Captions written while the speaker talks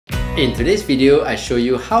In today's video, I show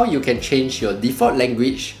you how you can change your default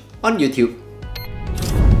language on YouTube.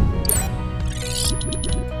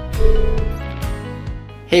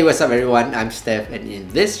 Hey, what's up everyone? I'm Steph, and in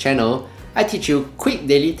this channel, I teach you quick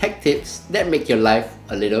daily tech tips that make your life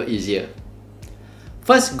a little easier.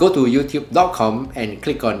 First, go to youtube.com and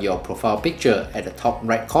click on your profile picture at the top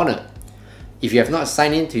right corner. If you have not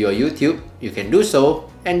signed in to your YouTube, you can do so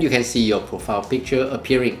and you can see your profile picture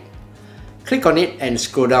appearing. Click on it and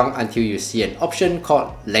scroll down until you see an option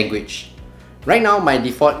called Language. Right now, my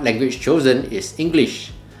default language chosen is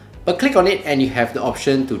English, but click on it and you have the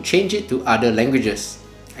option to change it to other languages.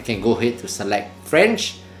 I can go ahead to select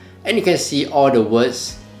French, and you can see all the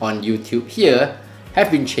words on YouTube here have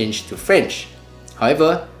been changed to French.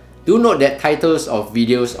 However, do note that titles of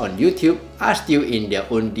videos on YouTube are still in their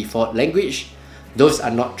own default language. Those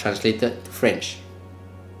are not translated to French.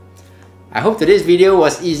 I hope today's video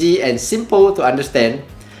was easy and simple to understand.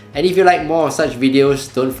 And if you like more of such videos,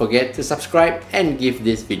 don't forget to subscribe and give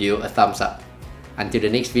this video a thumbs up. Until the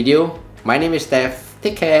next video, my name is Steph.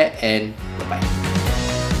 Take care and bye-bye.